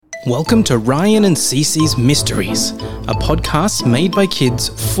Welcome to Ryan and Cece's Mysteries, a podcast made by kids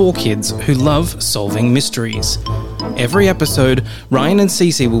for kids who love solving mysteries. Every episode, Ryan and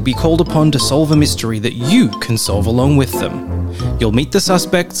Cece will be called upon to solve a mystery that you can solve along with them. You'll meet the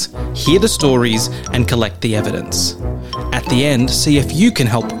suspects, hear the stories, and collect the evidence. At the end, see if you can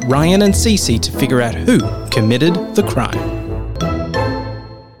help Ryan and Cece to figure out who committed the crime.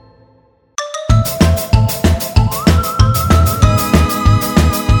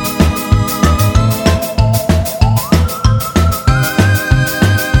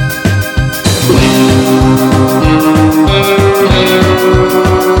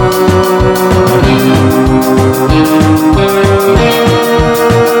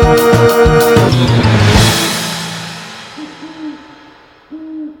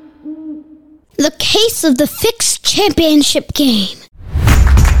 The case of the fixed championship game.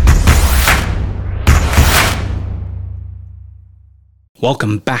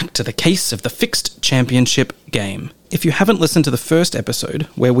 Welcome back to the case of the fixed championship game. If you haven't listened to the first episode,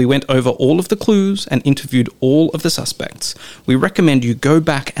 where we went over all of the clues and interviewed all of the suspects, we recommend you go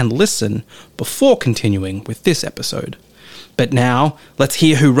back and listen before continuing with this episode. But now, let's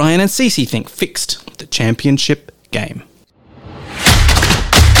hear who Ryan and Cece think fixed the championship game.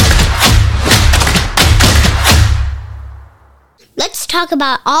 Let's talk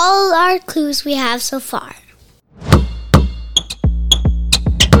about all our clues we have so far.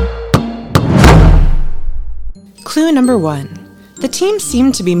 Clue number 1. The team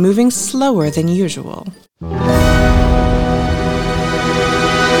seemed to be moving slower than usual.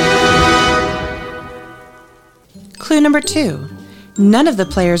 Clue number 2. None of the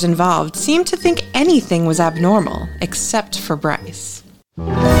players involved seemed to think anything was abnormal, except for Bryce.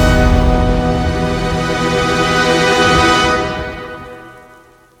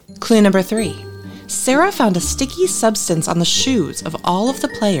 Clue number 3. Sarah found a sticky substance on the shoes of all of the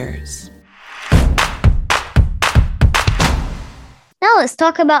players. Now let's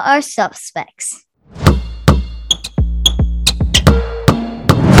talk about our suspects.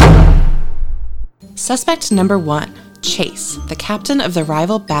 Suspect number 1, Chase, the captain of the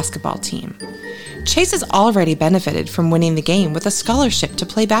rival basketball team. Chase has already benefited from winning the game with a scholarship to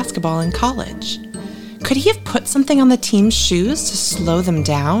play basketball in college. Could he have put something on the team's shoes to slow them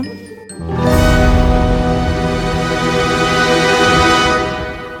down?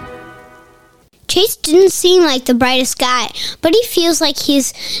 Chase didn't seem like the brightest guy, but he feels like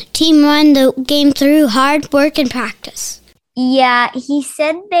his team run the game through hard work and practice. Yeah, he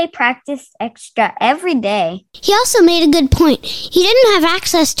said they practiced extra every day. He also made a good point. He didn't have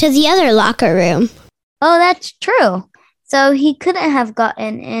access to the other locker room. Oh, that's true. So he couldn't have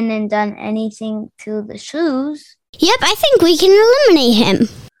gotten in and done anything to the shoes. Yep, I think we can eliminate him.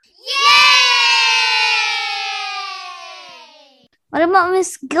 Yay! What about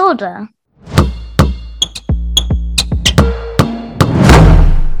Miss Gilda?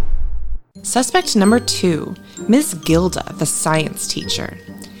 Suspect number 2, Miss Gilda, the science teacher.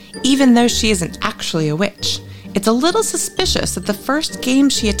 Even though she isn't actually a witch, it's a little suspicious that the first game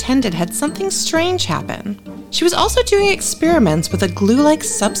she attended had something strange happen. She was also doing experiments with a glue-like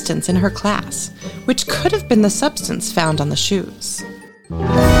substance in her class, which could have been the substance found on the shoes.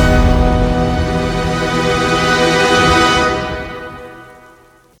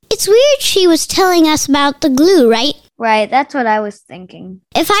 It's weird she was telling us about the glue, right? Right, that's what I was thinking.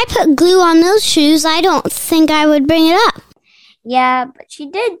 If I put glue on those shoes, I don't think I would bring it up. Yeah, but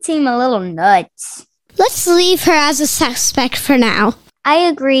she did seem a little nuts. Let's leave her as a suspect for now. I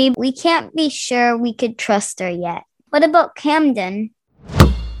agree. We can't be sure we could trust her yet. What about Camden?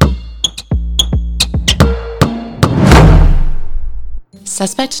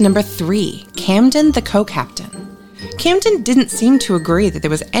 Suspect number 3, Camden, the co-captain. Camden didn't seem to agree that there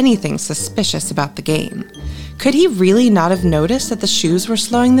was anything suspicious about the game. Could he really not have noticed that the shoes were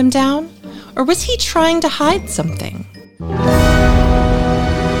slowing them down? Or was he trying to hide something?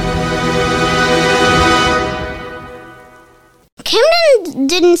 Camden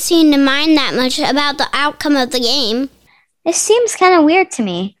didn't seem to mind that much about the outcome of the game. It seems kind of weird to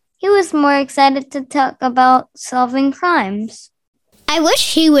me. He was more excited to talk about solving crimes. I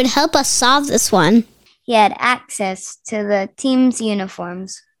wish he would help us solve this one. He had access to the team's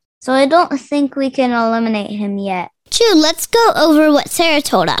uniforms, so I don't think we can eliminate him yet. Jude, let's go over what Sarah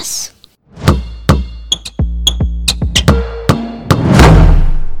told us.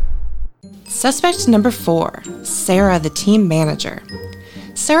 Suspect number 4, Sarah, the team manager.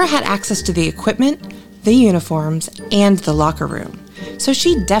 Sarah had access to the equipment, the uniforms, and the locker room, so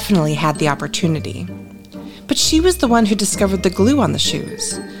she definitely had the opportunity. But she was the one who discovered the glue on the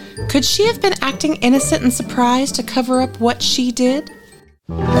shoes. Could she have been acting innocent and surprised to cover up what she did?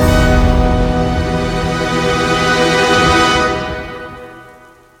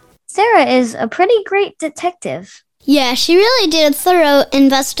 Sarah is a pretty great detective. Yeah, she really did a thorough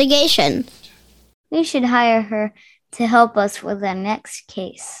investigation. We should hire her to help us with our next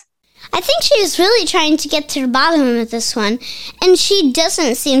case. I think she is really trying to get to the bottom of this one, and she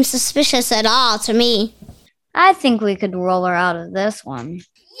doesn't seem suspicious at all to me. I think we could roll her out of this one.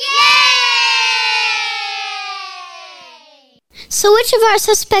 So which of our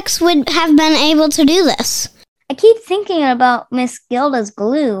suspects would have been able to do this? I keep thinking about Miss Gilda's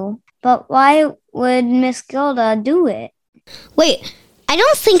glue, but why would Miss Gilda do it? Wait, I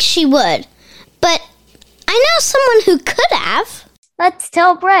don't think she would, but I know someone who could have. Let's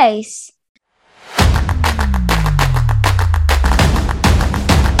tell Bryce.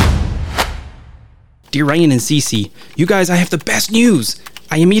 Dear Ryan and Cece, you guys, I have the best news.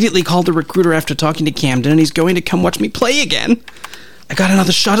 I immediately called the recruiter after talking to Camden, and he's going to come watch me play again. I got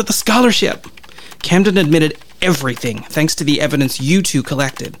another shot at the scholarship. Camden admitted everything, thanks to the evidence you two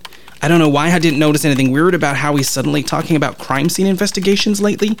collected. I don't know why I didn't notice anything weird about how he's suddenly talking about crime scene investigations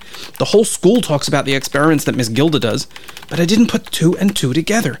lately. The whole school talks about the experiments that Miss Gilda does, but I didn't put two and two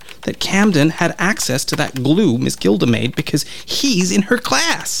together, that Camden had access to that glue Miss Gilda made because he's in her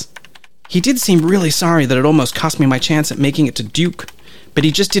class. He did seem really sorry that it almost cost me my chance at making it to Duke, but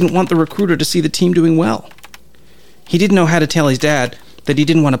he just didn't want the recruiter to see the team doing well. He didn't know how to tell his dad that he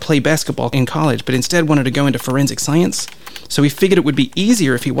didn't want to play basketball in college, but instead wanted to go into forensic science, so he figured it would be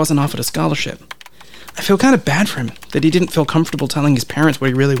easier if he wasn't offered a scholarship. I feel kind of bad for him that he didn't feel comfortable telling his parents what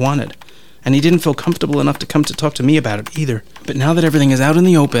he really wanted, and he didn't feel comfortable enough to come to talk to me about it either. But now that everything is out in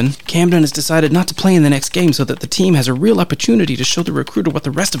the open, Camden has decided not to play in the next game so that the team has a real opportunity to show the recruiter what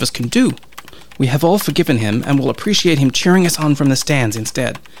the rest of us can do. We have all forgiven him and will appreciate him cheering us on from the stands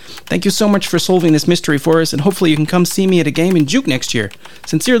instead. Thank you so much for solving this mystery for us, and hopefully you can come see me at a game in Duke next year.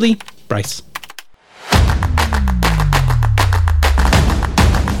 Sincerely, Bryce.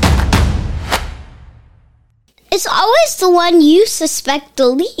 It's always the one you suspect the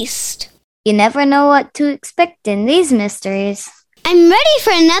least. You never know what to expect in these mysteries. I'm ready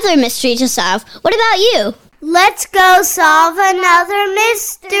for another mystery to solve. What about you? Let's go solve another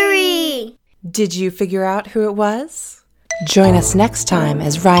mystery! Did you figure out who it was? Join us next time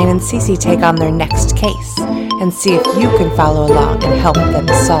as Ryan and Cece take on their next case and see if you can follow along and help them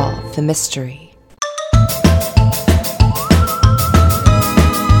solve the mystery.